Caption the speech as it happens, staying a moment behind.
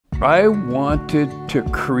I wanted to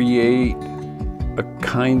create a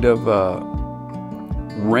kind of a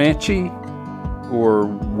ranchy or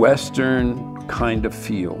Western kind of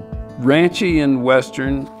feel. Ranchy and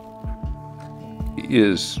Western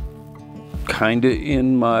is kind of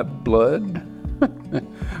in my blood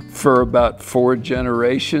for about 4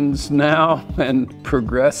 generations now and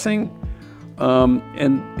progressing.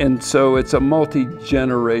 And so it's a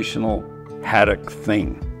multi-generational Haddock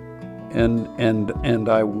thing. And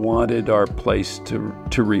I wanted our place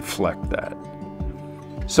to reflect that.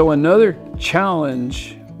 So another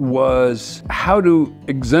challenge was how to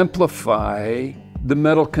exemplify the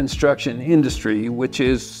metal construction industry, which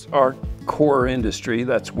is our core industry,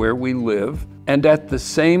 that's where we live, and at the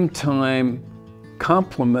same time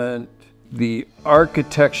complement the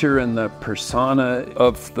architecture and the persona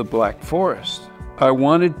of the Black Forest. I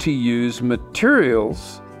wanted to use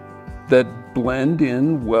materials that blend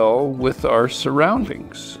in well with our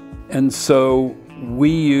surroundings. And so we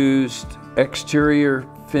used exterior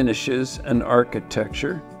finishes and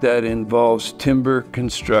architecture that involves timber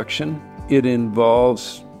construction. It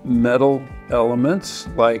involves metal elements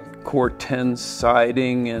like Core 10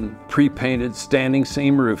 siding and pre-painted standing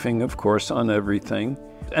seam roofing, of course, on everything.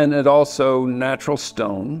 And it also natural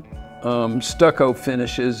stone, stucco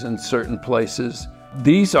finishes in certain places.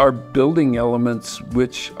 These are building elements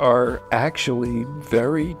which are actually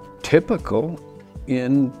very typical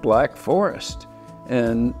in Black Forest.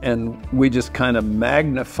 And we just kind of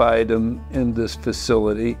magnified them in this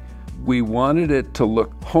facility. We wanted it to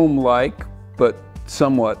look home-like, but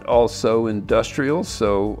somewhat also industrial,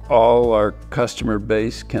 so all our customer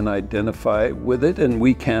base can identify with it, and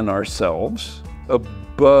we can ourselves.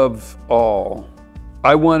 Above all,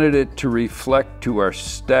 I wanted it to reflect to our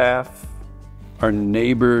staff, our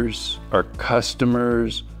neighbors, our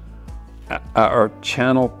customers, our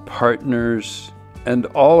channel partners, and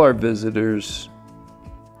all our visitors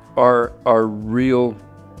our real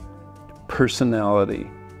personality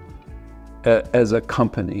as a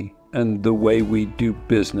company and the way we do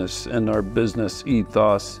business and our business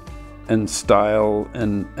ethos and style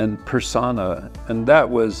and persona. And that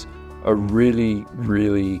was a really,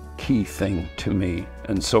 really key thing to me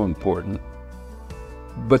and so important.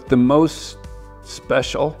 But the most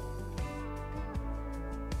special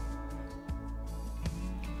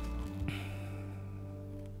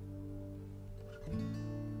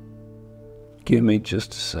give me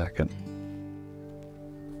just a second.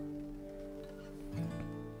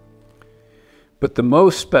 But the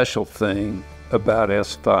most special thing about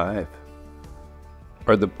S-5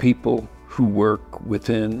 are the people who work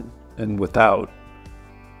within and without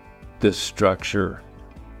this structure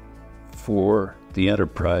for the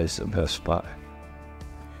enterprise of S-5.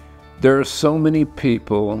 There are so many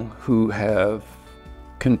people who have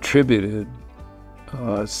contributed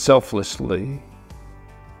selflessly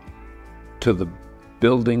to the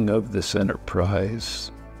building of this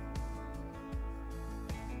enterprise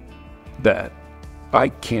that I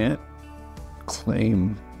can't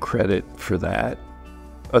claim credit for that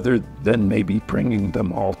other than maybe bringing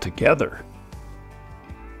them all together.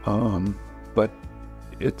 But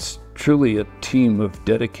it's truly a team of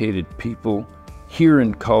dedicated people here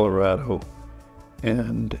in Colorado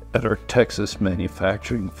and at our Texas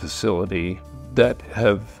manufacturing facility that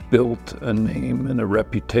have built a name and a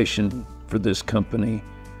reputation for this company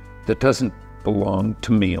that doesn't belong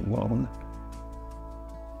to me alone.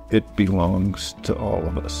 It belongs to all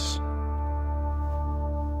of us.